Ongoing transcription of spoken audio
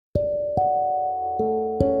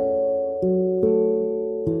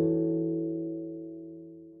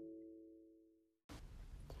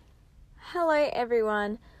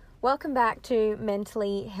everyone. Welcome back to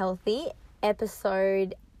Mentally Healthy,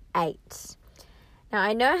 episode 8. Now,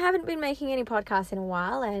 I know I haven't been making any podcasts in a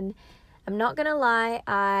while, and I'm not going to lie,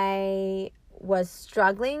 I was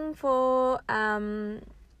struggling for a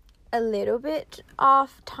little bit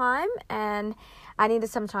of time, and I needed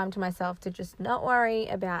some time to myself to just not worry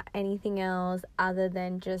about anything else other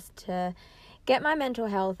than just to get my mental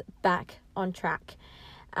health back on track.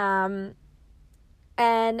 And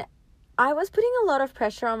I was putting a lot of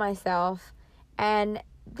pressure on myself, and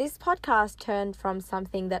this podcast turned from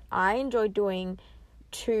something that I enjoyed doing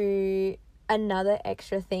to another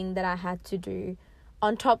extra thing that I had to do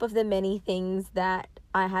on top of the many things that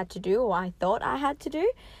I had to do, or I thought I had to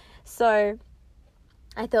do. So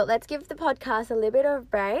I thought, let's give the podcast a little bit of a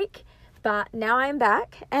break, but now I'm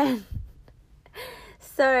back. And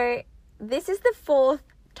so this is the 4th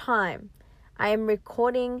time I am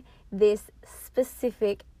recording this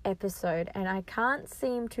specific episode, and I can't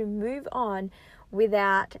seem to move on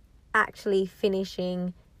without actually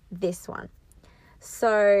finishing this one.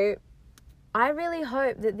 So I really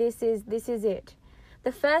hope that this is it.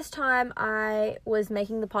 The first time I was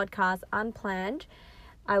making the podcast unplanned,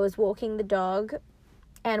 I was walking the dog,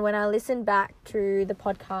 and when I listened back to the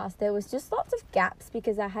podcast, there was just lots of gaps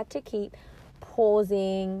because I had to keep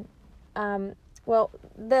pausing. The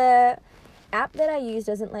app that I use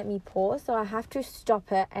doesn't let me pause, so I have to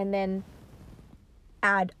stop it and then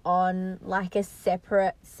add on like a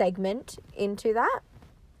separate segment into that.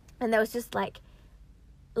 And there was just like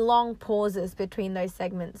long pauses between those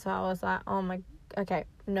segments, so I was like, okay,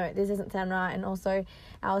 no, this doesn't sound right. And also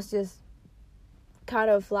I was just kind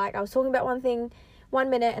of like, I was talking about one thing 1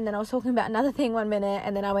 minute, and then I was talking about another thing 1 minute,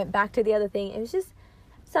 and then I went back to the other thing. It was just,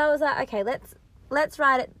 so I was like, okay, let's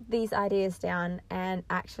write these ideas down and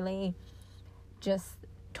actually just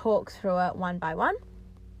talk through it one by one.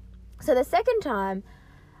 So the second time,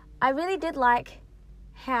 I really did like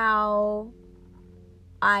how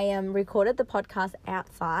I recorded the podcast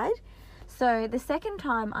outside. So the second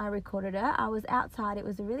time I recorded it, I was outside. It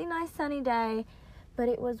was a really nice sunny day, but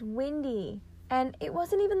it was windy, and it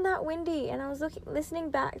wasn't even that windy. And I was listening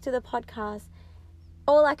back to the podcast.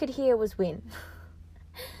 All I could hear was wind.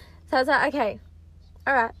 So I was like, okay,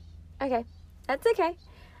 all right, okay, that's okay.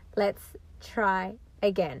 Let's try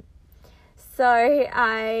again. So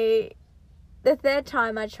the third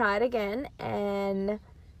time I tried again, and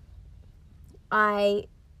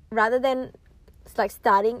rather than like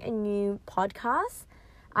starting a new podcast,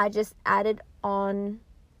 I just added on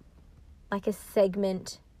like a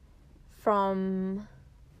segment from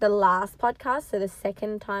the last podcast, so the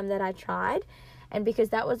second time that I tried. And because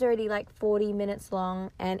that was already like 40 minutes long,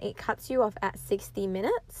 and it cuts you off at 60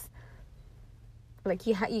 minutes. Like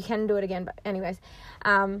you can do it again, but anyways.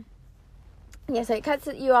 So it cuts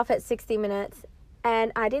you off at 60 minutes,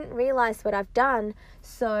 and I didn't realize what I've done.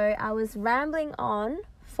 So I was rambling on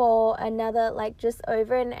for another like just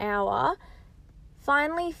over an hour,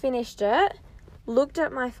 finally finished it, looked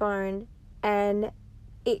at my phone, and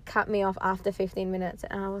it cut me off after 15 minutes.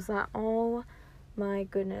 And I was like, oh my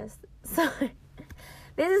goodness. So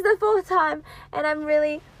this is the 4th time, and I'm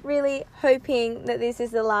really, really hoping that this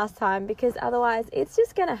is the last time, because otherwise it's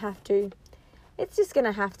just going to have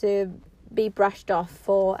to be brushed off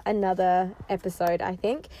for another episode, I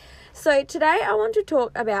think. So today I want to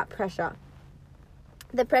talk about pressure.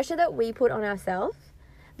 The pressure that we put on ourselves,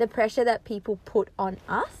 the pressure that people put on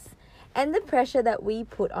us, and the pressure that we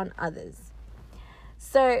put on others.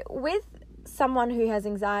 So with someone who has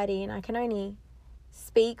anxiety, and I can only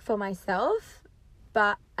speak for myself,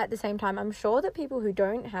 but at the same time, I'm sure that people who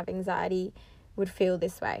don't have anxiety would feel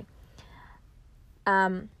this way. I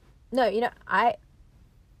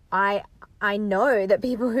know that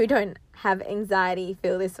people who don't have anxiety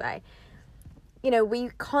feel this way.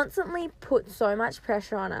 We constantly put so much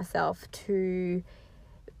pressure on ourselves to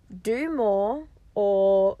do more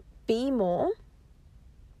or be more.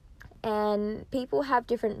 And people have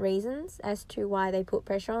different reasons as to why they put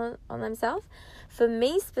pressure on themselves. For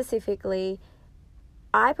me specifically,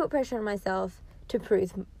 I put pressure on myself to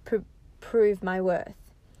prove my worth.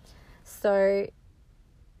 So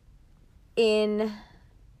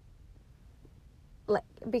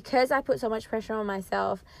because I put so much pressure on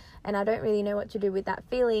myself, and I don't really know what to do with that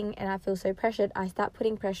feeling, and I feel so pressured, I start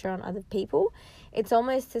putting pressure on other people. It's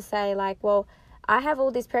almost to say like, well, I have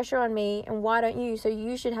all this pressure on me, and why don't you? So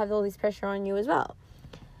you should have all this pressure on you as well.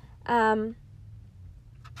 And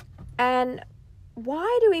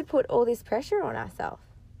why do we put all this pressure on ourselves?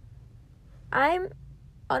 I'm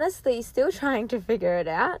honestly still trying to figure it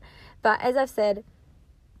out. But as I've said,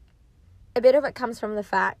 a bit of it comes from the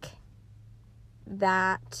fact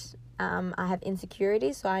that I have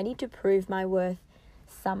insecurities, so I need to prove my worth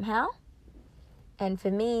somehow. And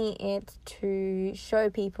for me, it's to show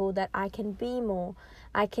people that I can be more.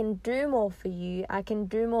 I can do more for you. I can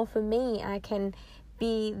do more for me. I can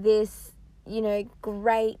be this,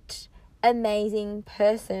 great, amazing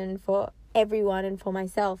person for everyone and for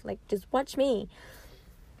myself. Like, just watch me.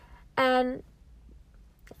 And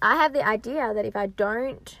I have the idea that if I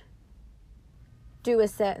don't do a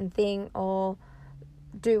certain thing or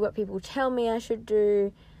do what people tell me I should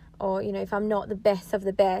do, or, if I'm not the best of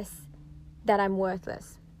the best, that I'm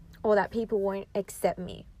worthless, or that people won't accept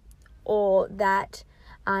me, or that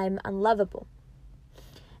I'm unlovable.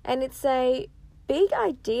 And it's a big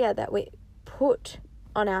idea that we put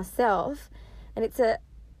on ourselves, and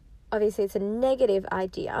obviously it's a negative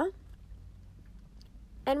idea,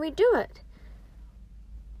 and we do it.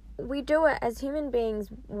 We do it as human beings.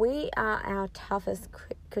 We are our toughest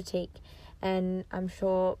critique, and I'm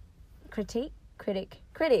sure critic.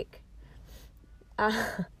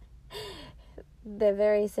 They're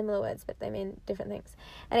very similar words, but they mean different things.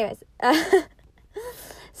 Anyways,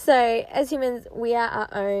 so as humans, we are our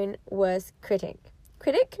own worst critic.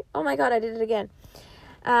 Oh my God, I did it again.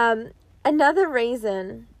 Another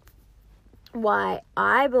reason why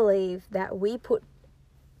I believe that we put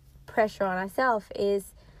pressure on ourselves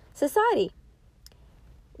is society.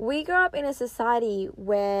 We grow up in a society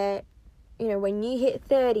where, when you hit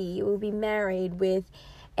 30, you will be married with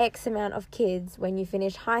X amount of kids. When you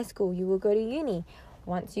finish high school, you will go to uni.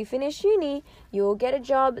 Once you finish uni, you will get a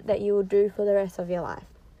job that you will do for the rest of your life.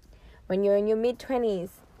 When you're in your mid-20s,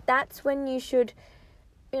 that's when you should,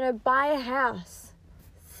 buy a house.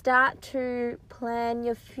 Start to plan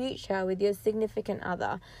your future with your significant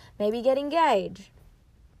other. Maybe get engaged.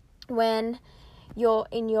 When you're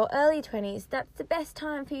in your early 20s, that's the best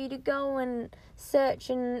time for you to go and search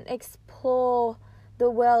and explore the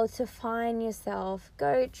world to find yourself.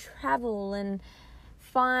 Go travel and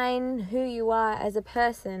find who you are as a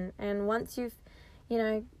person. And once you've,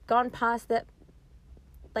 gone past that,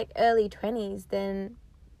 early 20s, then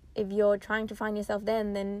if you're trying to find yourself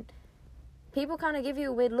then people kind of give you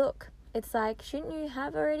a weird look. It's like, shouldn't you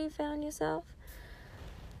have already found yourself?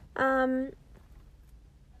 And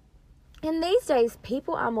these days,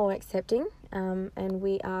 people are more accepting, and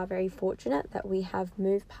we are very fortunate that we have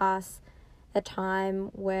moved past the time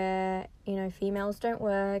where, females don't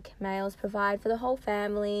work, males provide for the whole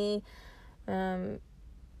family, all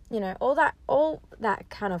that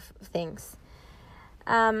kind of things.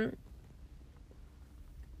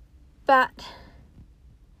 But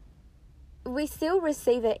we still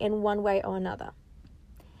receive it in one way or another.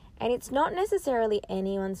 And it's not necessarily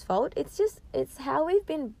anyone's fault. It's how we've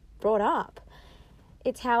been brought up.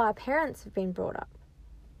 It's how our parents have been brought up.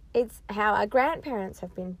 It's how our grandparents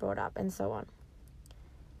have been brought up, and so on.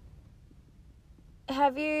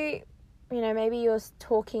 Have you, maybe you're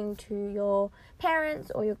talking to your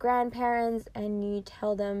parents or your grandparents and you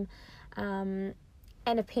tell them an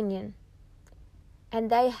opinion, and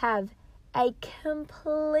they have a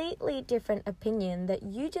completely different opinion that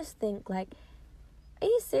you just think, are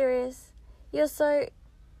you serious? You're so,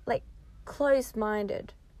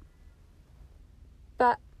 close-minded.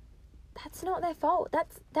 But that's not their fault.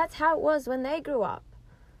 That's how it was when they grew up.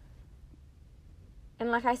 And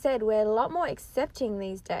like I said, we're a lot more accepting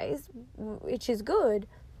these days, which is good,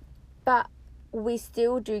 but we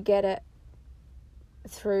still do get it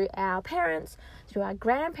through our parents, through our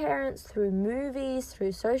grandparents, through movies,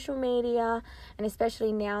 through social media, and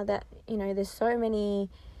especially now that, there's so many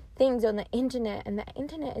things on the internet, and the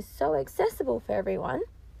internet is so accessible for everyone.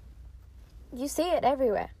 You see it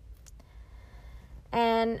everywhere.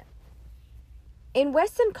 And in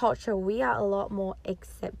Western culture, we are a lot more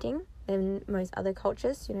accepting than most other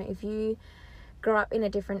cultures. If you grow up in a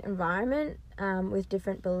different environment with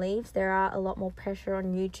different beliefs, there are a lot more pressure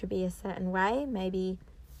on you to be a certain way. Maybe,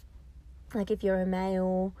 if you're a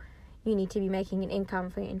male, you need to be making an income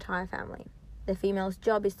for your entire family. The female's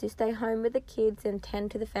job is to stay home with the kids and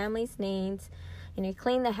tend to the family's needs,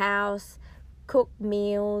 clean the house, cook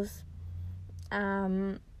meals,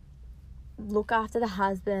 look after the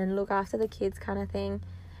husband, look after the kids kind of thing.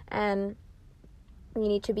 And you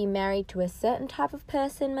need to be married to a certain type of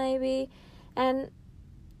person maybe. And,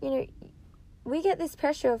 we get this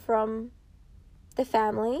pressure from the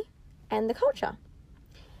family and the culture.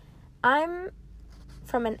 I'm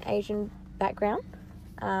from an Asian background.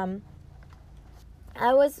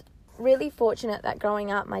 I was really fortunate that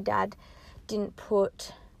growing up, my dad didn't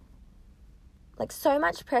put so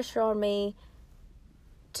much pressure on me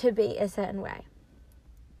to be a certain way.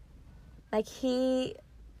 He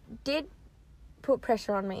did put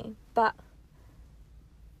pressure on me, but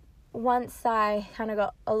once I kind of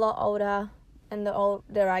got a lot older, and the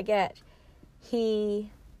older I get, he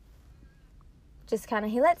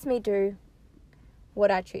lets me do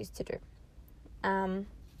what I choose to do. And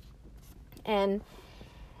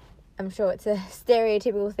I'm sure it's a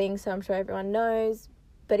stereotypical thing, so I'm sure everyone knows.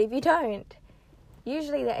 But if you don't,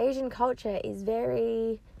 usually the Asian culture is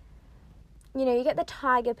very, you get the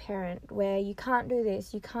tiger parent where you can't do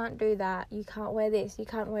this, you can't do that, you can't wear this, you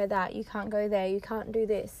can't wear that, you can't go there, you can't do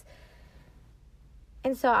this.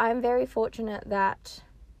 And so I'm very fortunate that,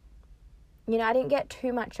 I didn't get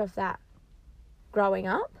too much of that growing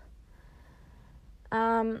up.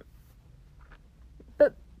 But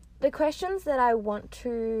the questions that I want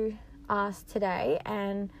to ask today,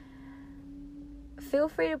 and feel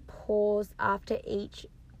free to pause after each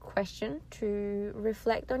question to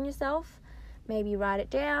reflect on yourself, maybe write it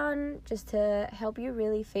down just to help you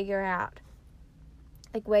really figure out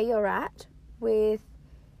where you're at with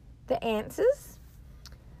the answers.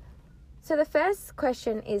 So the first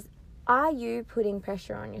question is, are you putting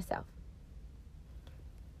pressure on yourself?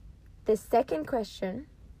 The second question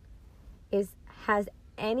is, has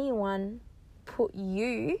anyone put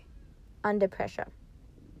you under pressure?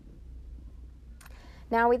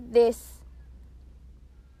 Now with this,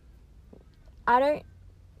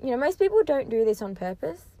 most people don't do this on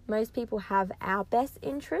purpose. Most people have our best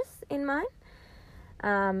interests in mind.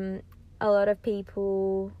 A lot of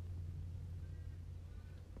people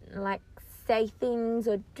say things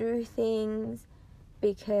or do things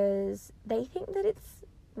because they think that it's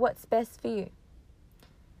what's best for you.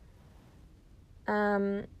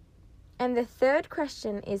 And the third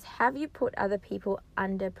question is, have you put other people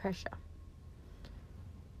under pressure?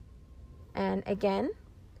 And again,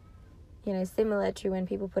 similar to when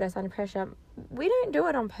people put us under pressure, we don't do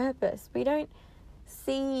it on purpose. We don't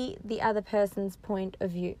see the other person's point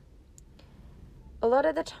of view. A lot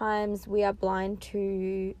of the times we are blind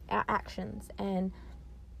to our actions, and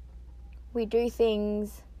we do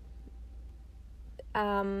things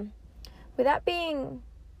without being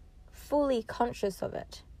fully conscious of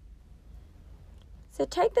it. So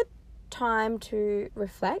take the time to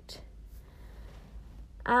reflect.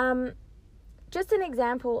 Just an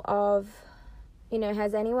example of,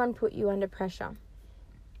 has anyone put you under pressure?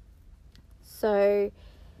 So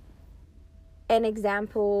an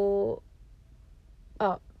example,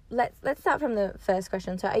 let's start from the first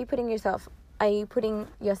question. So are you putting yourself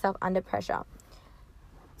under pressure?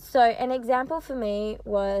 So an example for me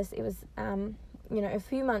was, it was, a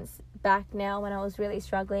few months back now when I was really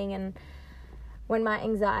struggling, and when my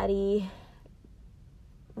anxiety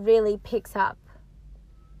really picks up,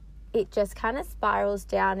 it just kind of spirals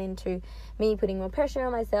down into me putting more pressure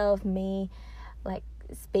on myself, me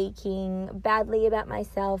speaking badly about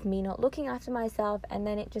myself, me not looking after myself, and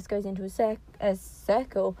then it just goes into a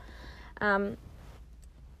circle. So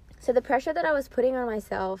the pressure that I was putting on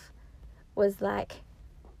myself was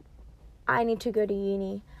I need to go to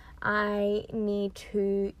uni. I need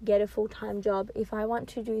to get a full-time job. If I want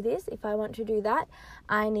to do this, if I want to do that,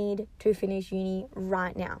 I need to finish uni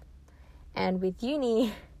right now. And with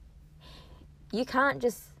uni, you can't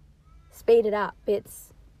just speed it up.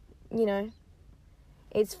 It's,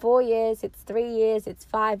 it's 4 years, it's 3 years, it's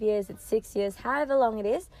 5 years, it's 6 years, however long it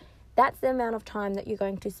is. That's the amount of time that you're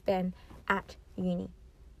going to spend at uni.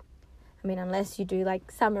 I mean, unless you do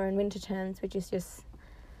summer and winter terms, which is just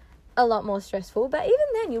a lot more stressful. But even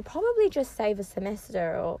then, you'll probably just save a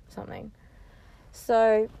semester or something.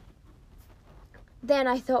 So then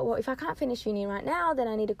I thought, well, if I can't finish uni right now, then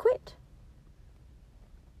I need to quit.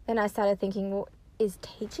 Then I started thinking, well, is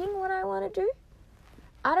teaching what I want to do?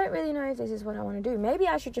 I don't really know if this is what I want to do. Maybe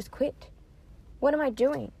I should just quit. What am I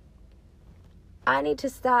doing? I need to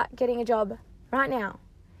start getting a job right now.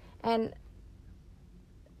 And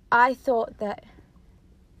I thought that,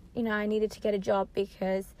 I needed to get a job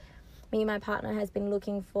because me and my partner has been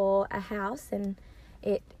looking for a house, and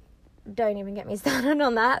don't even get me started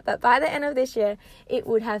on that. But by the end of this year, it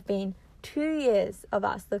would have been 2 years of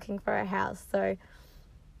us looking for a house. So,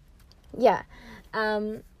 yeah.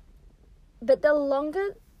 But the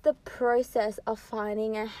longer the process of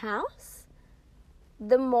finding a house,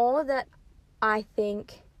 the more that I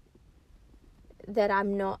think that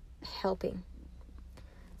I'm not helping.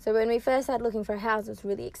 So when we first started looking for a house, I was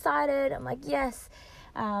really excited. I'm like, yes.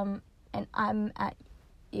 And I'm at,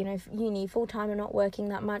 uni full time and not working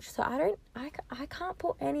that much. So I can't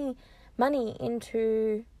put any money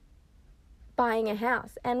into buying a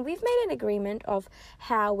house. And we've made an agreement of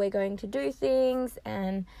how we're going to do things,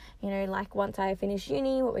 and once I finish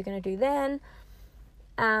uni, what we're going to do then.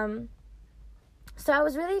 So I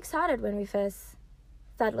was really excited when we first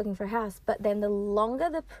started looking for a house. But then the longer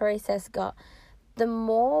the process got, the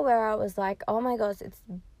more where I was like, oh my gosh, it's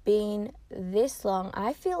been this long.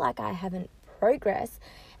 I feel like I haven't progressed.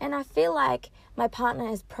 And I feel like my partner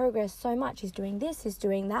has progressed so much. He's doing this, he's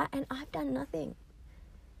doing that, and I've done nothing.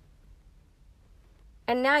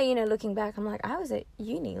 And now, looking back, I'm like, I was at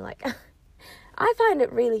uni. Like, I find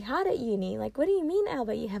it really hard at uni. Like, what do you mean,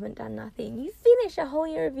 Alba, you haven't done nothing? You finish a whole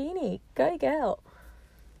year of uni. Go, girl.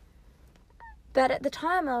 But at the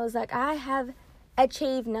time, I was like, I have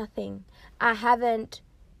achieved nothing. I haven't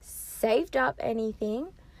saved up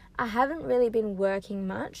anything. I haven't really been working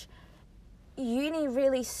much. Uni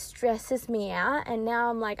really stresses me out. And now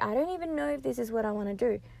I'm like, I don't even know if this is what I want to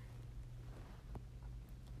do.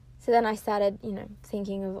 So then I started,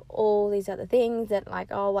 thinking of all these other things that like,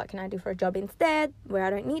 oh, what can I do for a job instead where I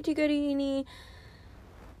don't need to go to uni?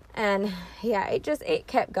 And yeah, it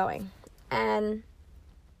kept going. And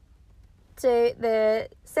so the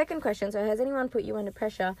second question, so has anyone put you under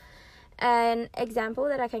pressure? An example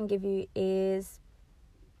that I can give you is,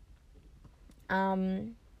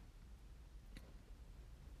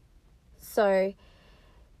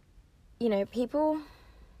 people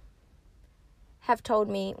have told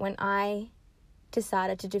me when I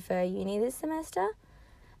decided to defer uni this semester,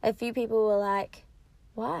 a few people were like,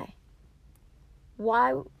 why?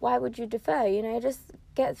 Why would you defer? Just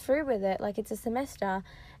get through with it. Like, it's a semester.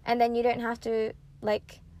 And then you don't have to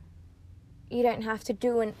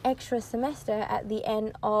do an extra semester at the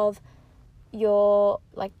end of your,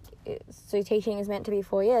 so teaching is meant to be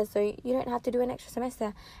 4 years. So you don't have to do an extra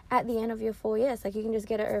semester at the end of your 4 years. Like, you can just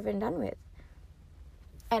get it over and done with.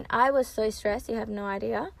 And I was so stressed, you have no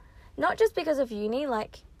idea. Not just because of uni,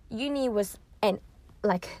 uni was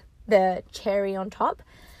the cherry on top,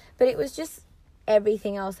 but it was just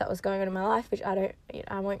everything else that was going on in my life, which I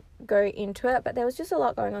won't go into it, but there was just a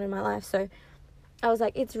lot going on in my life. So I was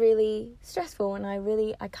like, it's really stressful, and I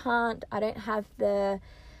don't have the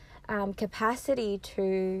capacity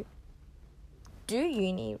to do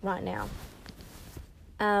uni right now.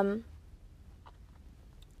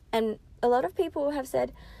 And a lot of people have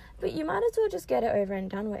said, but you might as well just get it over and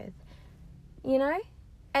done with,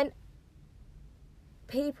 and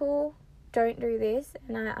people don't do this,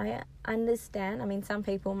 and I understand. I mean, some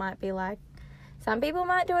people might do it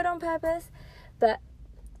on purpose, but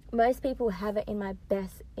most people have it in my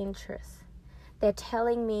best interest. They're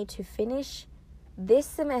telling me to finish this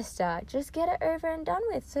semester, just get it over and done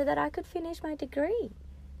with so that I could finish my degree.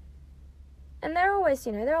 And they're always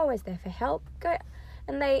there for help. Go,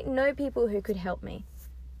 and they know people who could help me.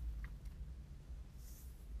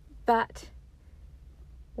 But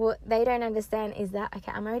what they don't understand is that,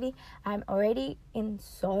 okay, I'm already in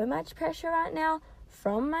so much pressure right now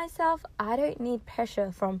from myself. I don't need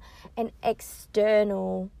pressure from an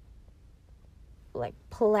external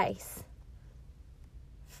place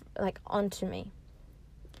onto me.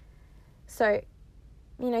 So,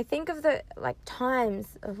 think of the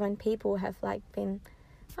times of when people have been,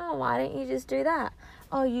 oh, why don't you just do that?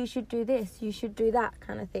 Oh, you should do this, you should do that,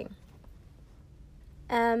 kind of thing.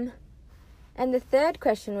 And the third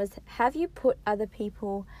question was, have you put other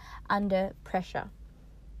people under pressure?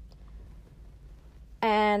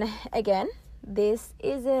 And again, this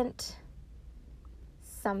isn't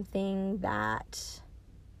something that,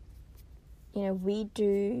 we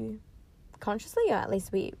do consciously, or at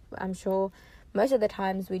least I'm sure most of the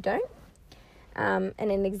times we don't. And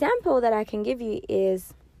an example that I can give you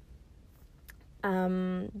is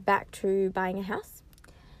back to buying a house.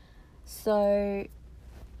 So,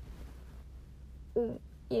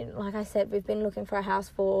 like I said, we've been looking for a house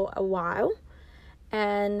for a while,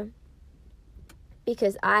 and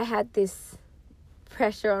because I had this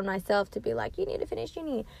pressure on myself to be like, you need to finish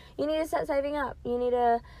uni, you need to start saving up, you need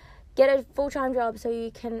to get a full-time job so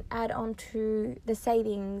you can add on to the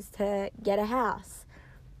savings to get a house.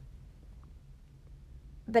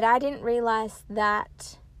 But I didn't realize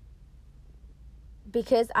that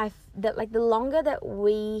because the longer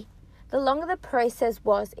the process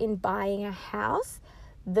was in buying a house,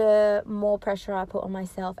 the more pressure I put on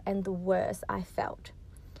myself and the worse I felt.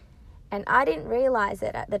 And I didn't realize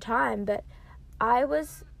it at the time, but I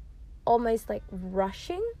was almost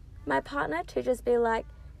rushing my partner to just be like,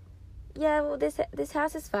 yeah, well, this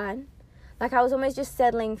house is fine. I was almost just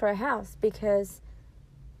settling for a house because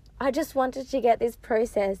I just wanted to get this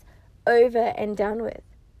process over and done with.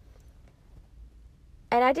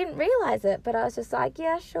 And I didn't realize it, but I was just like,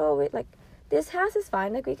 yeah, sure, this house is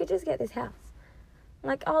fine. We could just get this house.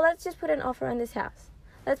 Oh, let's just put an offer on this house.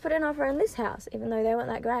 Let's put an offer on this house, even though they weren't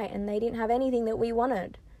that great and they didn't have anything that we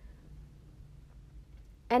wanted.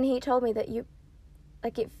 And he told me that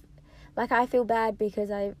Like, I feel bad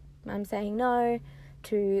because I'm saying no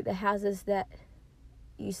to the houses that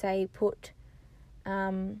you say put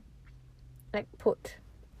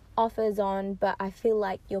offers on, but I feel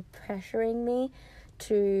like you're pressuring me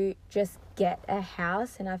to just get a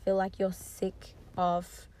house, and I feel like you're sick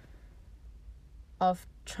of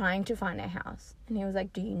trying to find a house. And he was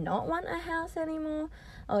like, do you not want a house anymore?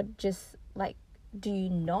 Or just like, do you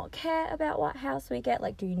not care about what house we get?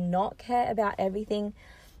 Like, do you not care about everything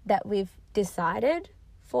that we've decided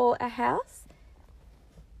for a house?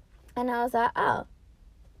 And I was like, oh,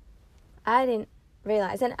 I didn't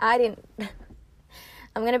realize. And I didn't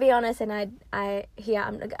I'm going to be honest, and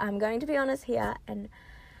I'm going to be honest here and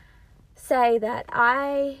say that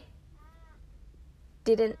I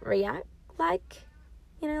didn't react like,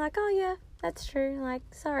 oh yeah, that's true, like,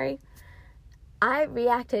 sorry. I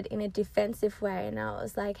reacted in a defensive way, and I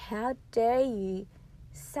was like, how dare you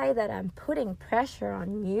say that I'm putting pressure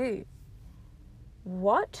on you?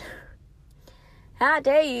 What? How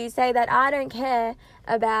dare you say that I don't care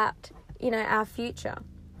about, our future?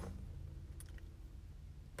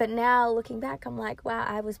 But now looking back, I'm like, wow,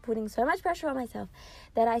 I was putting so much pressure on myself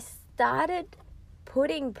that I started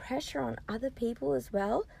putting pressure on other people as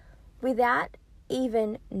well without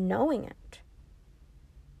even knowing it.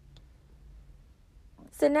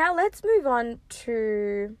 So now let's move on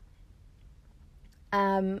to,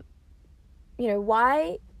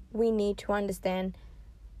 why we need to understand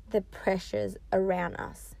the pressures around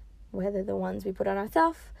us, whether the ones we put on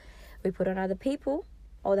ourselves, we put on other people,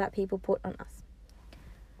 or that people put on us.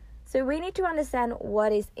 So we need to understand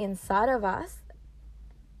what is inside of us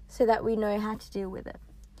so that we know how to deal with it.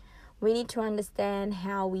 We need to understand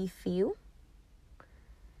how we feel.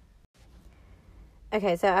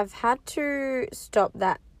 Okay, so I've had to stop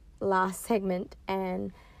that last segment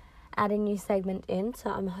and add a new segment in, so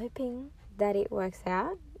I'm hoping that it works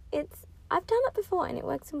out. I've done it before and it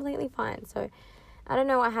works completely fine, so I don't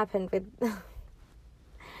know what happened with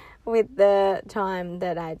with the time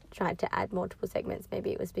that I tried to add multiple segments.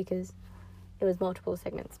 Maybe it was because it was multiple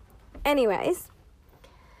segments. Anyways,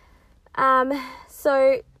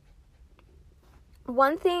 so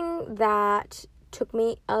one thing that took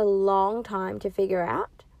me a long time to figure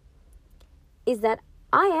out is that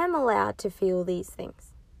I am allowed to feel these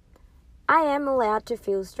things. I am allowed to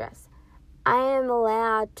feel stress. I am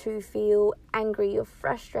allowed to feel angry or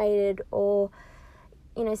frustrated or,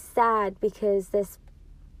 sad because there's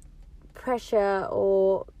pressure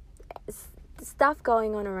or stuff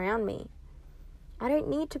going on around me. I don't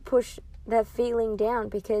need to push that feeling down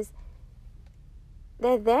because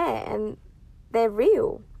they're there and they're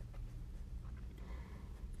real.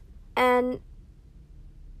 And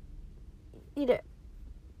we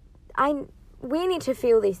need to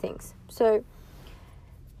feel these things. So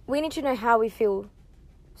we need to know how we feel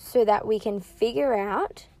so that we can figure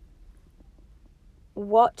out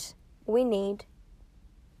what we need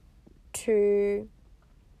to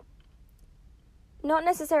not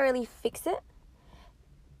necessarily fix it,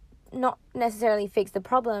 not necessarily fix the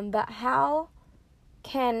problem, but how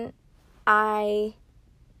can I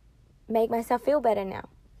make myself feel better now?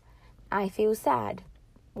 I feel sad.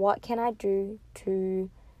 What can I do to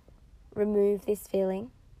remove this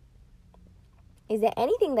feeling? Is there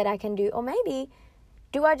anything that I can do? Or maybe,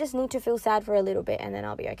 do I just need to feel sad for a little bit and then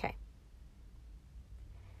I'll be okay?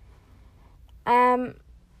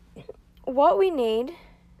 What we need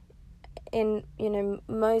in,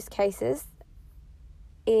 most cases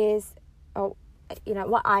is, what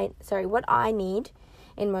I need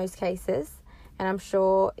in most cases, and I'm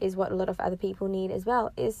sure is what a lot of other people need as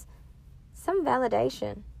well, is some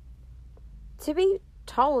validation. To be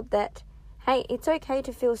told that, hey, it's okay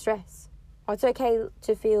to feel stress, or it's okay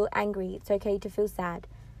to feel angry, it's okay to feel sad.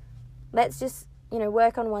 Let's just,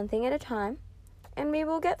 work on one thing at a time, and we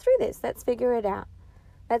will get through this. Let's figure it out.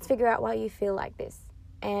 Let's figure out why you feel like this.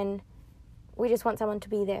 And we just want someone to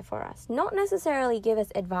be there for us. Not necessarily give us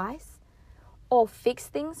advice or fix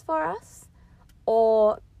things for us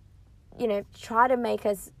or, try to make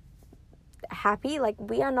us happy. Like,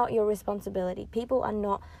 we are not your responsibility. People are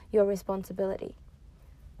not your responsibility.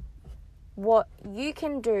 What you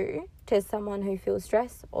can do to someone who feels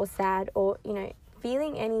stressed or sad or,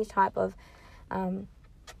 feeling any type of, I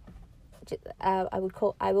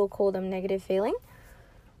will call them negative feeling,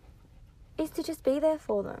 is to just be there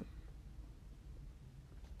for them.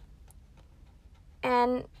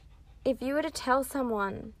 And if you were to tell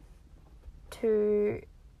someone to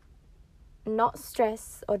not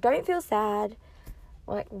stress or don't feel sad,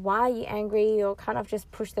 or like, why are you angry, or kind of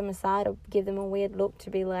just push them aside or give them a weird look to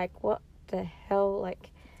be like, what the hell, like,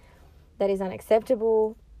 that is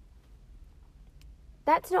unacceptable,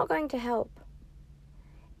 that's not going to help.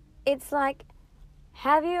 It's like,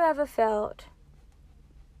 have you ever felt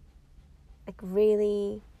like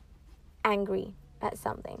really angry at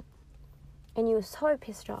something and you were so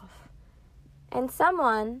pissed off, and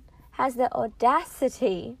someone has the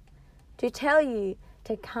audacity to tell you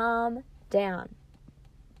to calm down?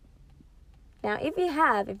 Now, if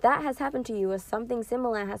that has happened to you or something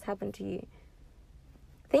similar has happened to you,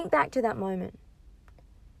 think back to that moment.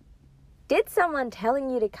 Did someone telling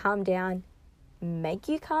you to calm down make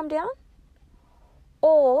you calm down?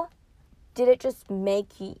 Or did it just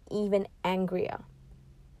make you even angrier?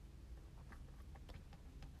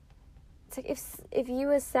 It's like if you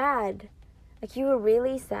were sad, like you were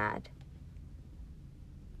really sad,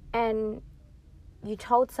 and you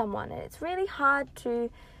told someone, and it's really hard to,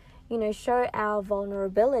 show our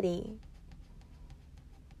vulnerability.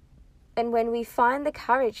 And when we find the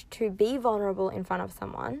courage to be vulnerable in front of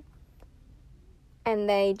someone, and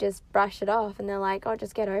they just brush it off and they're like, oh,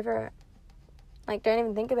 just get over it. Like, don't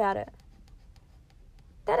even think about it.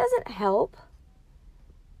 That doesn't help.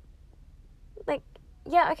 Like,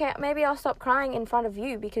 yeah, okay, maybe I'll stop crying in front of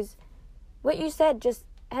you because what you said just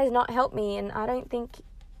has not helped me, and I don't think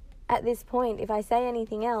at this point, if I say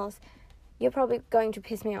anything else, you're probably going to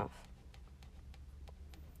piss me off.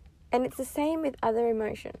 And it's the same with other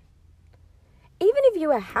emotion. Even if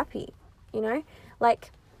you are happy,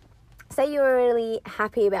 like, say you were really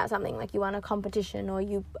happy about something, like you won a competition, or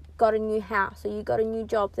you got a new house, or you got a new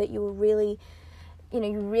job that you were really,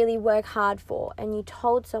 you really work hard for, and you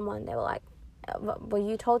told someone,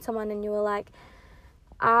 you told someone and you were like,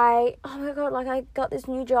 oh my God, like I got this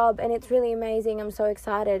new job and it's really amazing, I'm so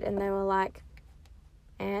excited. And they were like,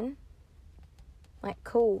 Anne, like,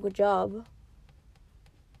 cool, good job.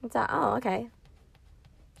 It's like, oh, okay.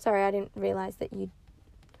 Sorry, I didn't realize that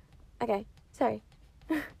okay, sorry.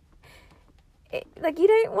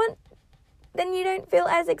 Then you don't feel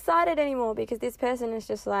as excited anymore because this person is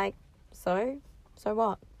just like, so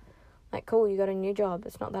what? Like, cool, you got a new job,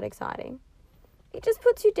 it's not that exciting. It just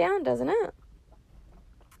puts you down, doesn't it?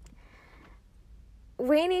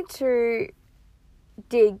 We need to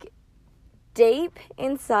dig deep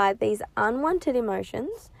inside these unwanted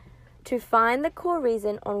emotions to find the core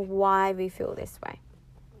reason on why we feel this way.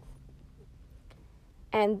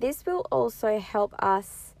 And this will also help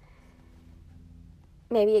us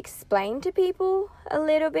maybe explain to people a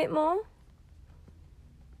little bit more.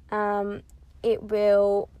 It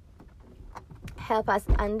will help us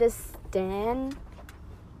understand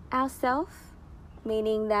ourselves,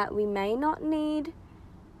 meaning that we may not need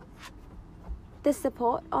the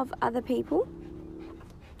support of other people.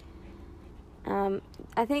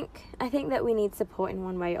 I think that we need support in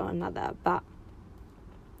one way or another, but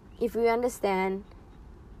if we understand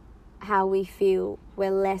how we feel,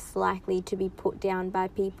 we're less likely to be put down by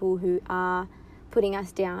people who are putting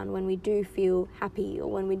us down when we do feel happy,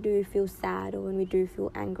 or when we do feel sad, or when we do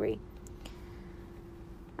feel angry.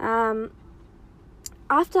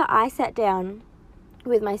 After I sat down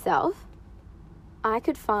with myself, I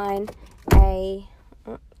could find let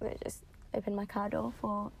me just open my car door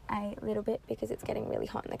for a little bit because it's getting really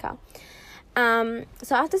hot in the car.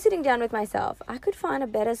 So after sitting down with myself, I could find a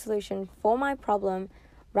better solution for my problem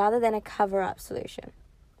rather than a cover-up solution.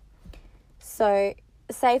 So,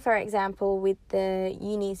 say for example, with the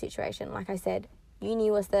uni situation, like I said, uni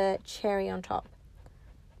was the cherry on top.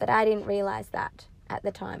 But I didn't realize that at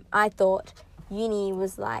the time. I thought uni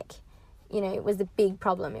was like, it was the big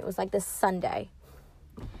problem. It was like the sundae.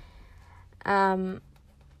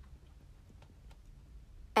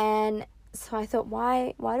 And so I thought,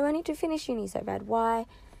 why do I need to finish uni so bad? Why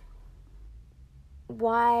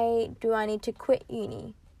do I need to quit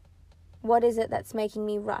uni? What is it that's making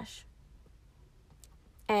me rush?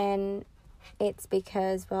 And it's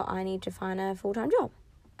because, I need to find a full-time job.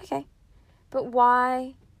 Okay. But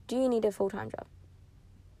why do you need a full-time job?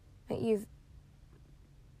 Like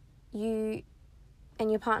you and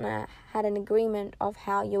your partner had an agreement of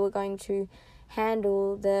how you were going to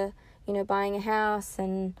handle the, buying a house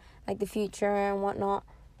and like the future and whatnot.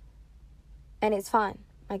 And it's fine.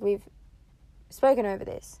 Like, we've spoken over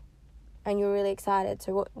this and you're really excited.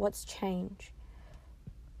 So what's changed?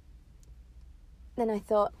 Then I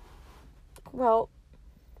thought,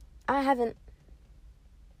 I haven't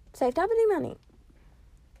saved up any money.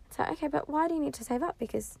 So, okay, but why do you need to save up?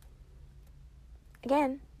 Because,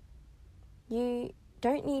 again, you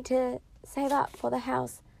don't need to save up for the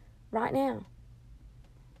house right now.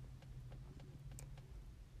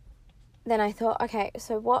 Then I thought, okay,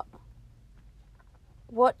 so what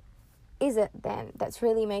is it then that's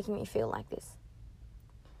really making me feel like this?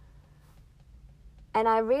 And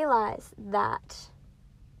I realized that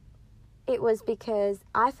it was because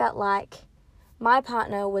I felt like my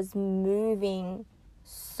partner was moving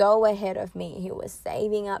so ahead of me. He was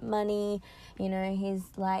saving up money, he's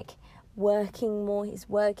like working more, he's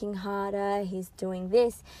working harder, he's doing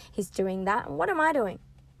this, he's doing that. And what am I doing?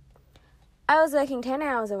 I was working 10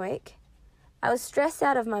 hours a week. I was stressed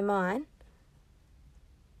out of my mind.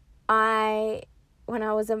 When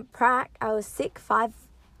I was in prac, I was sick 5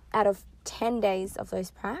 out of 10 days of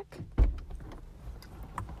those prac.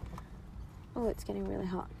 Oh, it's getting really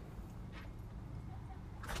hot.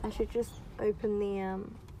 I should just open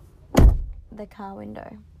the car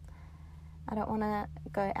window. I don't want to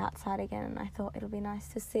go outside again, and I thought it'll be nice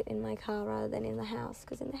to sit in my car rather than in the house,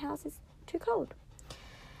 because in the house it's too cold.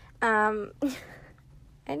 I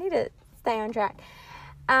need to stay on track.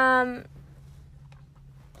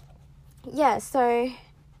 So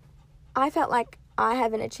I felt like I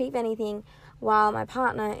haven't achieved anything while my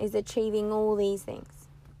partner is achieving all these things.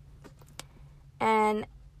 And,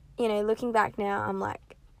 looking back now, I'm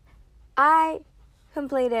like, I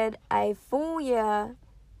completed a full year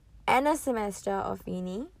and a semester of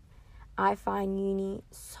uni. I find uni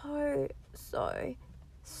so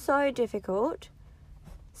difficult.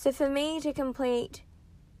 So for me to complete,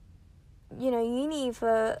 uni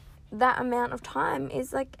for that amount of time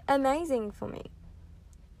is like amazing for me.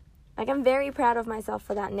 Like, I'm very proud of myself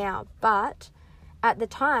for that now. But at the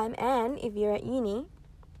time, and if you're at uni,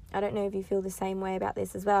 I don't know if you feel the same way about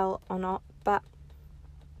this as well or not, but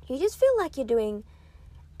you just feel like you're doing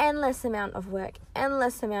endless amount of work,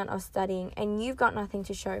 endless amount of studying, and you've got nothing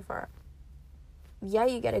to show for it. Yeah,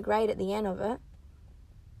 you get a grade at the end of it,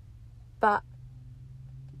 but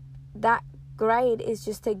that grade is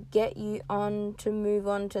just to get you on to move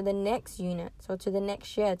on to the next unit, or to the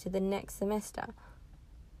next year, to the next semester.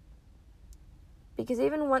 Because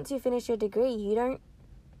even once you finish your degree, you don't,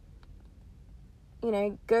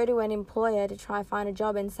 go to an employer to try find a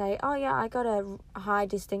job and say, oh yeah, I got a high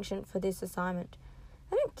distinction for this assignment.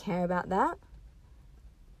 They don't care about that.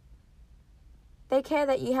 They care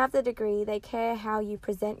that you have the degree. They care how you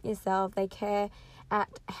present yourself. They care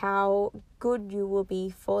at how good you will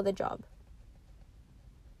be for the job.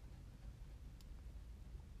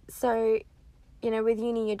 So, with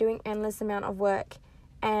uni, you're doing endless amount of work.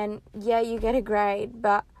 And yeah, you get a grade,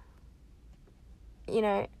 but,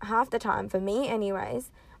 half the time, for me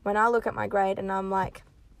anyways, when I look at my grade and I'm like,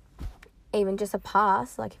 even just a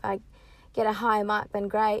pass, like if I get a higher mark, then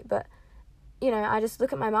great, but, I just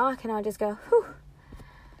look at my mark and I just go, whew,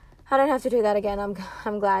 I don't have to do that again.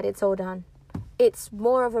 I'm glad it's all done. It's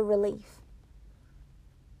more of a relief.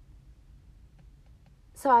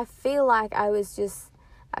 So I felt like I was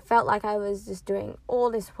just doing all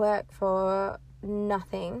this work for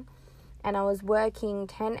nothing, and I was working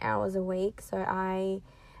 10 hours a week, so I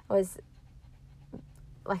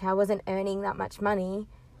wasn't earning that much money,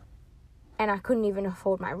 and I couldn't even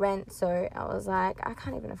afford my rent. So I was like, I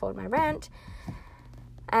can't even afford my rent,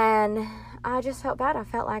 and I just felt bad. I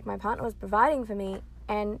felt like my partner was providing for me,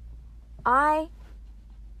 and I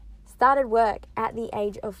started work at the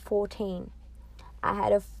age of 14. I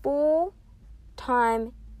had a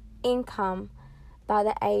full-time income by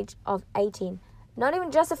the age of 18. Not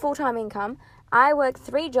even just a full-time income. I worked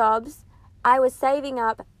 3 jobs. I was saving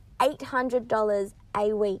up $800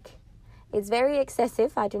 a week. It's very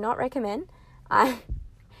excessive. I do not recommend. I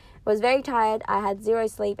was very tired. I had 0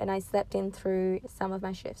 sleep, and I slept in through some of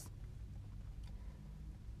my shifts.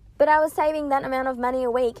 But I was saving that amount of money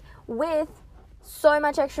a week with so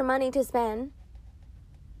much extra money to spend,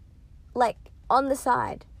 like, on the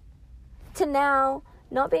side, to now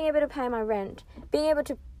not being able to pay my rent, being able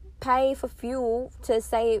to pay for fuel to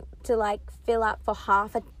fill up for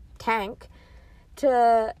half a tank,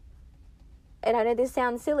 and I know this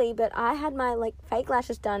sounds silly, but I had my fake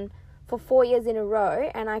lashes done for 4 years in a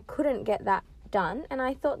row, and I couldn't get that done, and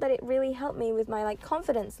I thought that it really helped me with my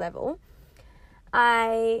confidence level.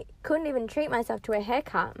 I couldn't even treat myself to a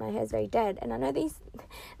haircut. My hair's very dead, and I know these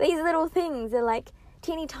little things are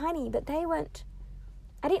teeny tiny, but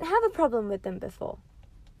I didn't have a problem with them before.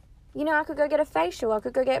 I could go get a facial. I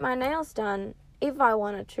could go get my nails done if I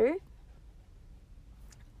wanted to.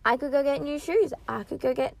 I could go get new shoes. I could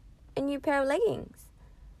go get a new pair of leggings.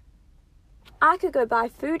 I could go buy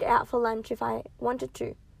food out for lunch if I wanted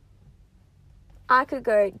to. I could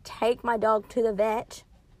go take my dog to the vet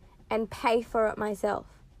and pay for it myself,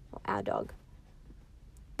 or our dog.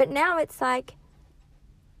 But now it's hey,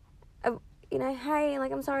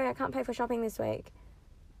 I'm sorry, I can't pay for shopping this week.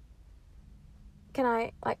 Can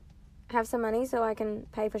I, have some money so I can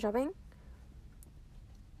pay for shopping?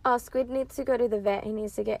 Oh, Squid needs to go to the vet. He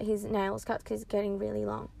needs to get his nails cut because he's getting really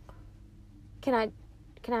long. Can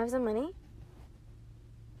can I have some money?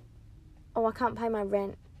 Oh, I can't pay my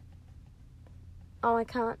rent. Oh, I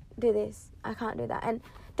can't do this. I can't do that. And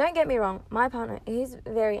don't get me wrong, my partner, he's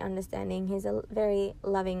very understanding. He's a very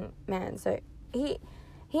loving man. So he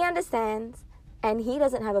understands and he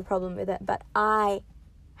doesn't have a problem with it. But I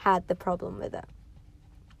had the problem with it.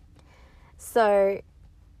 So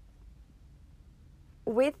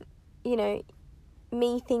with,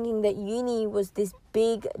 me thinking that uni was this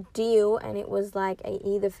big deal and it was like I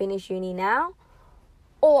either finish uni now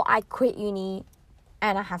or I quit uni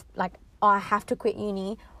and I have to quit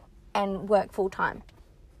uni and work full time.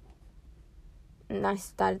 And I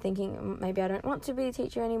started thinking maybe I don't want to be a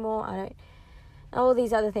teacher anymore. All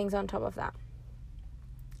these other things on top of that.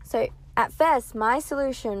 So at first my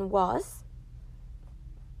solution was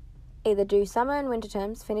either do summer and winter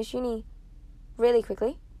terms, finish uni really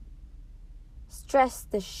quickly, stress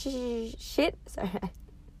the shit. Sorry.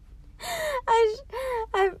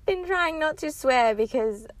 I've been trying not to swear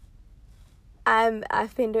because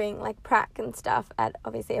I've been doing like prac and stuff at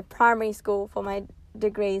obviously a primary school for my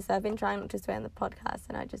degree, so I've been trying not to swear in the podcast,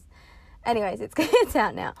 and anyways, it's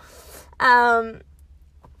out now.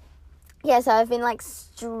 So I've been like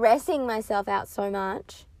stressing myself out so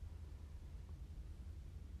much.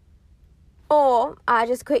 Or I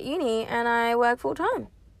just quit uni and I work full time.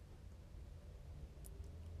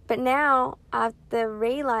 But now, after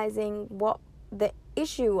realizing what the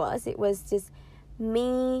issue was, it was just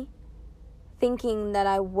me thinking that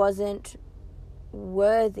I wasn't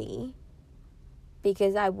worthy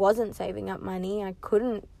because I wasn't saving up money. I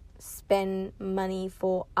couldn't spend money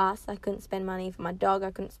for us. I couldn't spend money for my dog.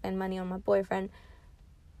 I couldn't spend money on my boyfriend.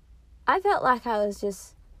 I felt like I was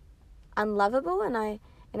just unlovable, and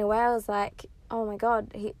in a way I was like, oh my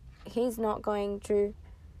God, he's not going to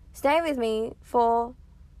stay with me for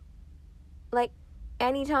like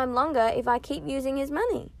any time longer if I keep using his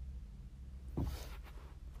money.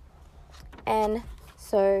 And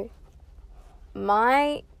so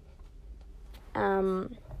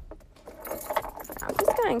I'm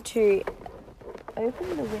just going to open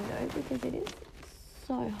the window because it is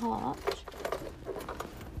so hot.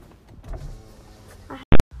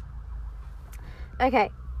 Okay,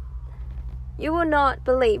 you will not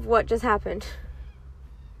believe what just happened.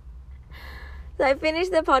 So I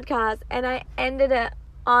finished the podcast and I ended it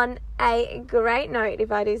on a great note,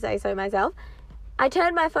 if I do say so myself. I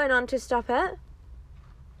turned my phone on to stop it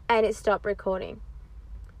and it stopped recording.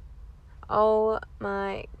 Oh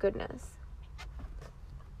my goodness.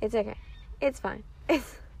 It's okay. It's fine.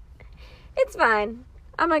 It's fine.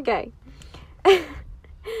 I'm okay.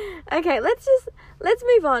 Okay, let's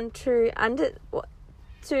move on to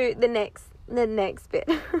the next bit.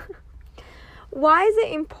 Why is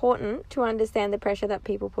it important to understand the pressure that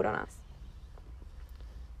people put on us?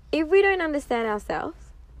 If we don't understand ourselves,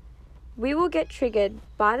 we will get triggered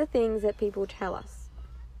by the things that people tell us.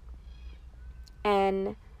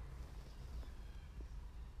 And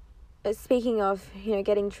speaking of,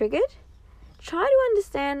 getting triggered, try to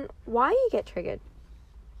understand why you get triggered.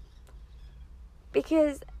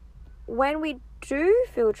 Because when we do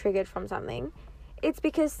feel triggered from something, it's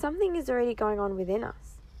because something is already going on within us.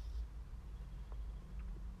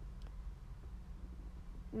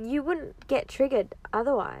 You wouldn't get triggered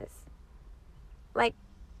otherwise. Like,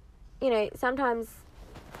 sometimes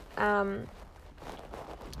I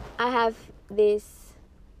have this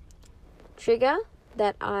trigger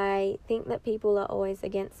that I think that people are always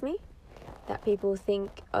against me, that people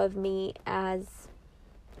think of me as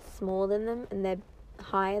smaller than them and they're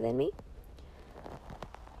higher than me.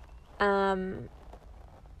 And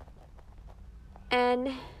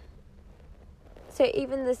so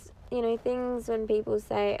even this, things when people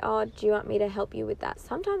say, oh, do you want me to help you with that?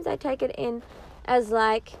 Sometimes I take it in as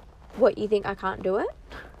like, what, you think I can't do it?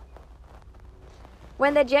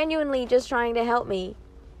 When they're genuinely just trying to help me.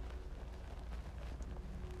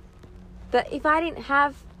 But if I didn't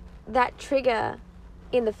have that trigger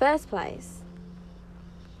in the first place,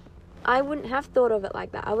 I wouldn't have thought of it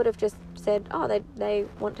like that. I would have just said, oh, they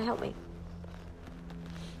want to help me.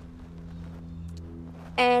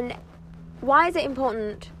 And why is it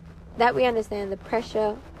important that we understand the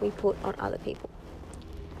pressure we put on other people?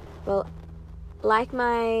 Well, like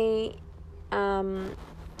my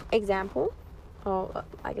example, or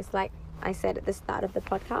I guess like I said at the start of the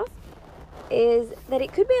podcast, is that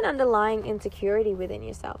it could be an underlying insecurity within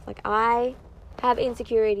yourself. Like, I have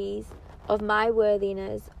insecurities of my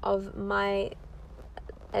worthiness, of my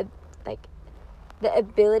the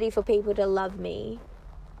ability for people to love me.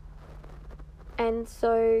 And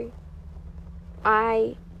so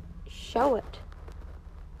I show it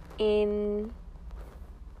in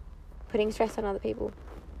putting stress on other people,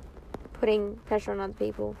 putting pressure on other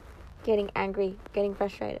people, getting angry, getting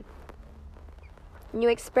frustrated. And you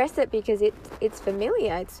express it because it's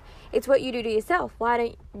familiar. It's what you do to yourself.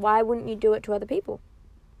 Why wouldn't you do it to other people?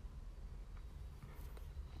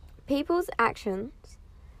 People's actions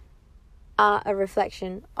are a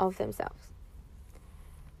reflection of themselves.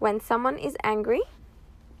 When someone is angry,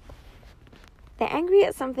 they're angry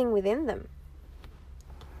at something within them.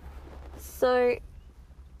 So,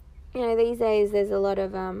 these days there's a lot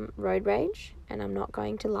of road rage, and I'm not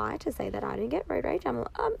going to lie to say that I don't get road rage. I'm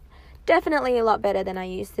definitely a lot better than I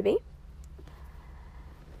used to be.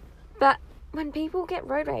 But when people get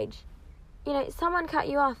road rage, someone cut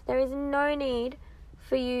you off, there is no need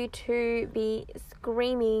for you to be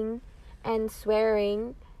screaming and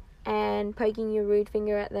swearing and poking your rude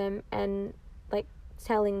finger at them and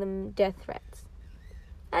telling them death threats.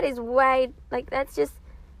 That is that's just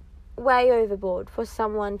way overboard for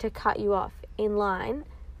someone to cut you off in line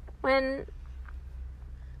when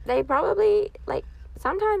they probably,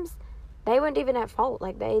 sometimes they weren't even at fault.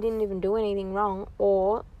 They didn't even do anything wrong,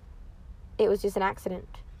 or it was just an accident.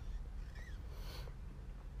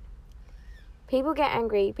 People get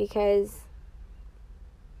angry because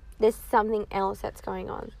there's something else that's going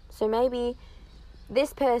on. So maybe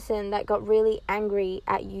this person that got really angry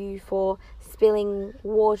at you for spilling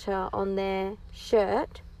water on their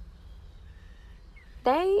shirt,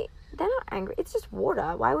 they're not angry. It's just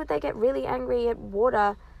water. Why would they get really angry at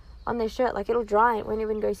water on their shirt? It'll dry. It won't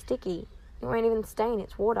even go sticky. It won't even stain.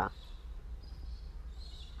 It's water.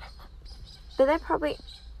 But they're probably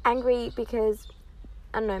angry because,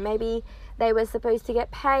 I don't know, maybe they were supposed to get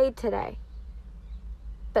paid today,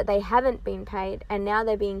 but they haven't been paid, and now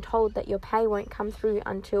they're being told that your pay won't come through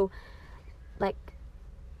until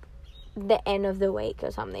the end of the week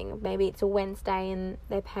or something. Maybe it's a Wednesday and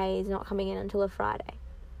their pay is not coming in until a Friday.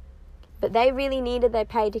 But they really needed their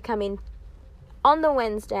pay to come in on the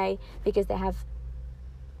Wednesday because they have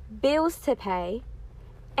bills to pay,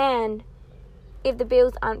 and if the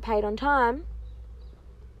bills aren't paid on time,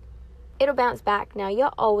 it'll bounce back. Now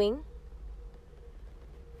you're owing,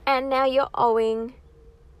 and now you're owing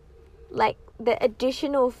the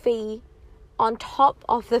additional fee on top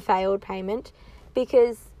of the failed payment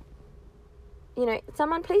because,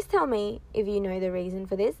 someone please tell me if you know the reason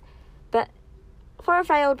for this, but for a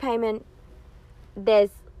failed payment, there's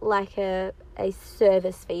a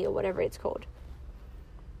service fee or whatever it's called.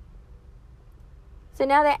 So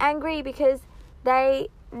now they're angry because they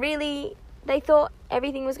thought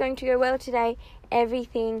everything was going to go well today,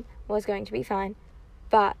 everything was going to be fine,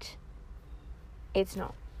 but it's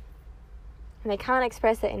not. And they can't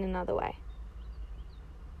express it in another way.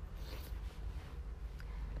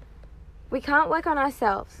 We can't work on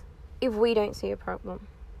ourselves if we don't see a problem.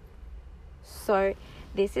 So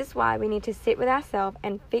this is why we need to sit with ourselves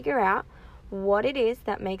and figure out what it is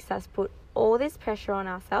that makes us put all this pressure on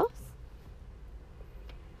ourselves.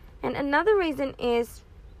 And another reason is,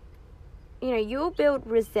 you'll build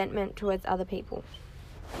resentment towards other people.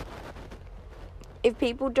 If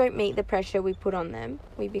people don't meet the pressure we put on them,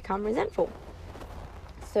 we become resentful.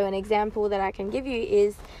 So an example that I can give you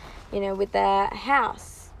is, with the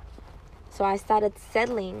house. So I started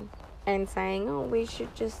settling and saying, we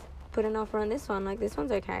should just put an offer on this one. This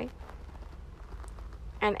one's okay.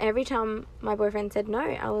 And every time my boyfriend said no,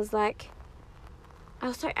 I was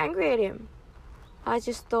so angry at him. I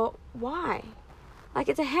just thought, why?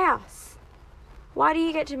 It's a house. Why do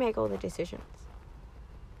you get to make all the decisions?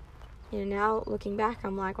 Now looking back,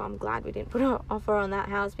 I'm I'm glad we didn't put an offer on that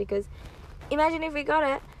house, because imagine if we got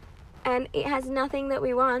it and it has nothing that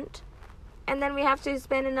we want, and then we have to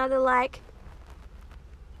spend another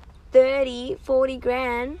 30, 40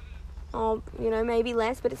 grand, or maybe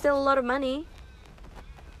less, but it's still a lot of money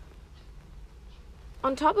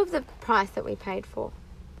on top of the price that we paid for.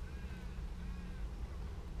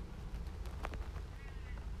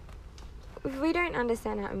 If we don't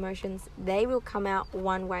understand our emotions, they will come out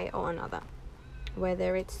one way or another,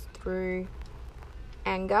 whether it's through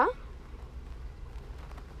anger,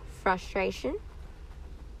 frustration,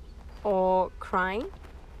 or crying.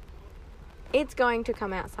 It's going to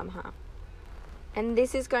come out somehow, and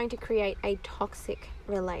this is going to create a toxic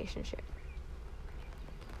relationship.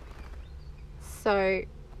 So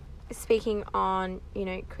speaking on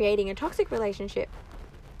creating a toxic relationship,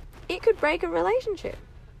 it could break a relationship.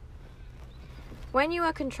 When you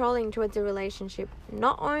are controlling towards a relationship,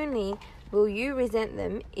 not only will you resent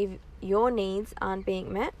them if your needs aren't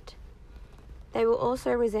being met, they will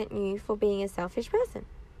also resent you for being a selfish person.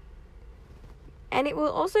 And it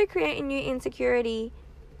will also create a new insecurity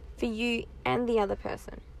for you and the other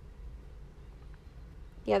person.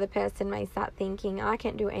 the other person may start thinking, I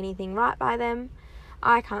can't do anything right by them.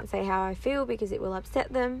 I can't say how I feel because it will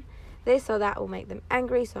upset them. This or that will make them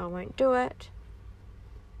angry, so I won't do it.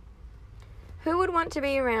 Who would want to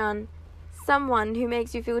be around someone who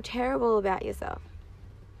makes you feel terrible about yourself?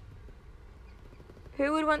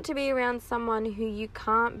 Who would want to be around someone who you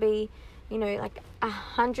can't be,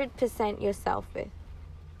 100% yourself with?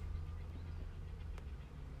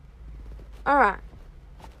 Alright.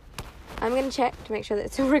 I'm going to check to make sure that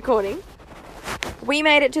it's still recording. We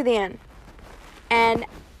made it to the end. And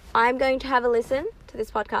I'm going to have a listen to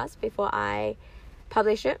this podcast before I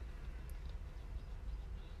publish it.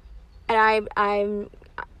 And I'm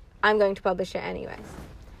going to publish it anyways.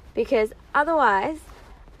 Because otherwise,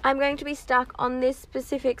 I'm going to be stuck on this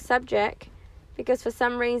specific subject because for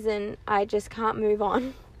some reason I just can't move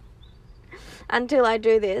on until I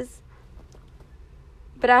do this.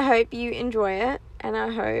 But I hope you enjoy it, and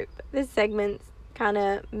I hope the segments kind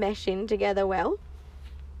of mesh in together well.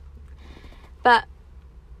 But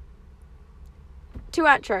to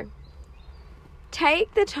outro,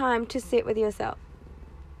 take the time to sit with yourself.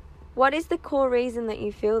 What is the core reason that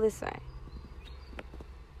you feel this way?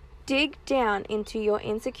 Dig down into your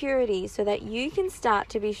insecurities so that you can start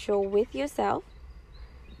to be sure with yourself.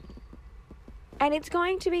 And it's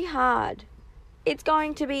going to be hard. It's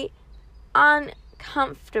going to be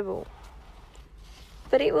uncomfortable.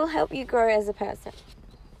 But it will help you grow as a person.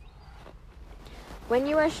 When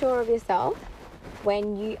you are sure of yourself,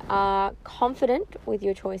 when you are confident with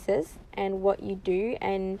your choices and what you do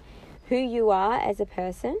and who you are as a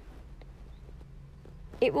person,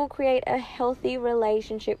 it will create a healthy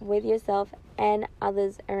relationship with yourself and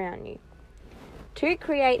others around you. To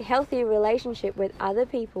create healthy relationship with other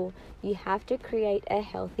people, you have to create a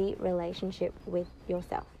healthy relationship with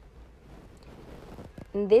yourself.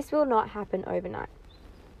 And this will not happen overnight.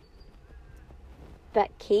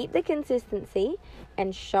 But keep the consistency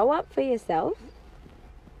and show up for yourself,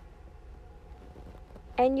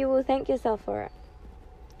 and you will thank yourself for it.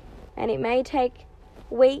 And it may take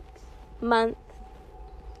weeks, months,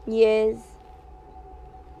 years,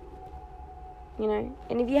 and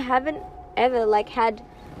if you haven't ever had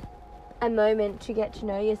a moment to get to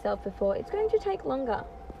know yourself before, it's going to take longer.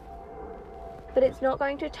 But it's not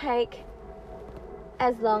going to take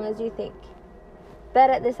as long as you think. But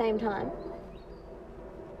at the same time,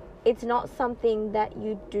 it's not something that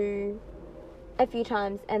you do a few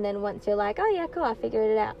times and then once you're like, oh yeah, cool, I figured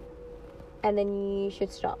it out, and then you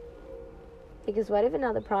should stop. Because what if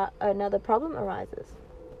another problem arises?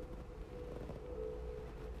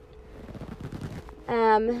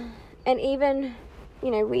 And even,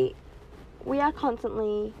 we are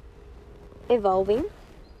constantly evolving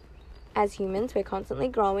as humans. We're constantly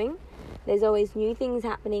growing. There's always new things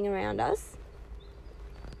happening around us.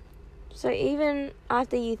 So even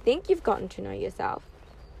after you think you've gotten to know yourself,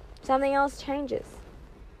 something else changes.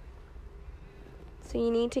 So you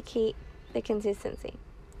need to keep the consistency.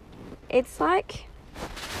 It's like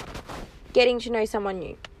getting to know someone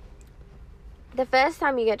new. The first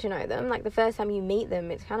time you get to know them, the first time you meet them,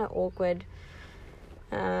 it's kind of awkward.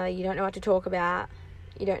 You don't know what to talk about.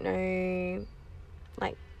 You don't know,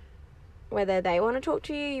 whether they want to talk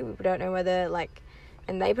to you. You don't know whether,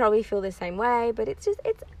 and they probably feel the same way, but it's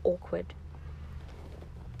awkward.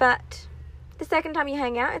 But the second time you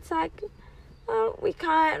hang out, it's we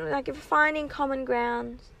can't, if we're finding common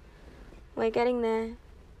grounds, we're getting there.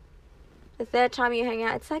 The third time you hang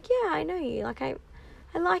out, it's yeah, I know you, I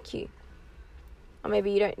like you. Or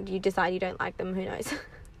maybe you decide you don't like them, who knows.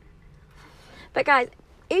 But guys,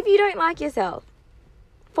 if you don't like yourself,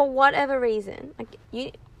 for whatever reason,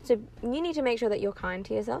 you need to make sure that you're kind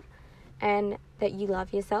to yourself and that you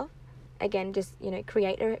love yourself. Again, just, you need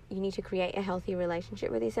to create a healthy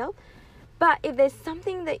relationship with yourself. But if there's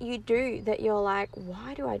something that you do that you're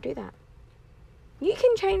why do I do that? You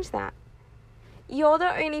can change that. You're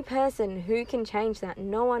the only person who can change that.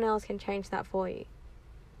 No one else can change that for you.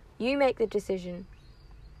 You make the decision.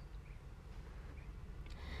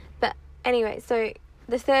 But anyway, so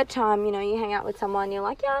the third time, you hang out with someone, you're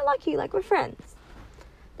yeah, I like you, we're friends.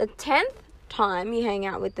 The 10th time you hang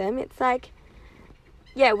out with them, it's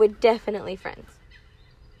yeah, we're definitely friends.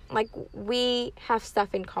 We have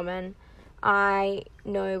stuff in common. I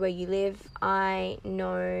know where you live. I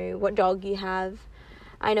know what dog you have.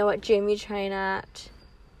 I know what gym you train at.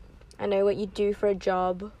 I know what you do for a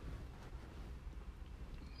job.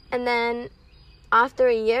 And then after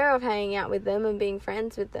a year of hanging out with them and being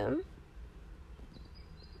friends with them,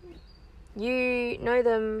 you know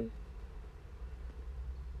them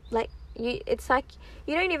it's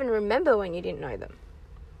you don't even remember when you didn't know them.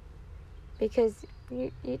 Because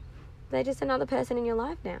They're just another person in your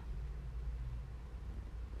life now.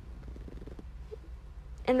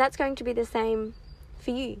 And that's going to be the same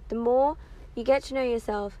for you. The more you get to know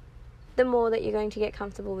yourself, the more that you're going to get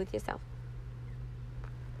comfortable with yourself.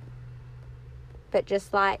 But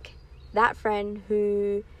just like that friend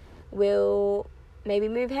who will maybe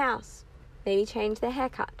move house, maybe change their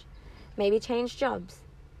haircut, maybe change jobs,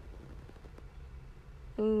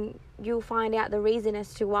 and you'll find out the reason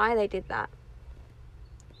as to why they did that.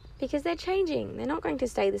 Because they're changing. They're not going to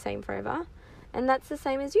stay the same forever. And that's the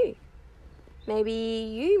same as you. Maybe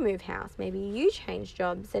you move house, maybe you change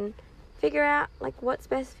jobs, and figure out like what's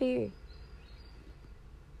best for you.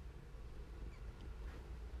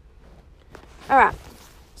 Alright,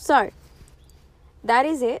 so that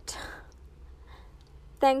is it.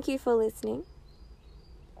 Thank you for listening.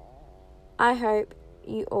 I hope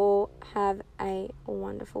you all have a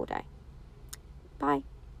wonderful day. Bye.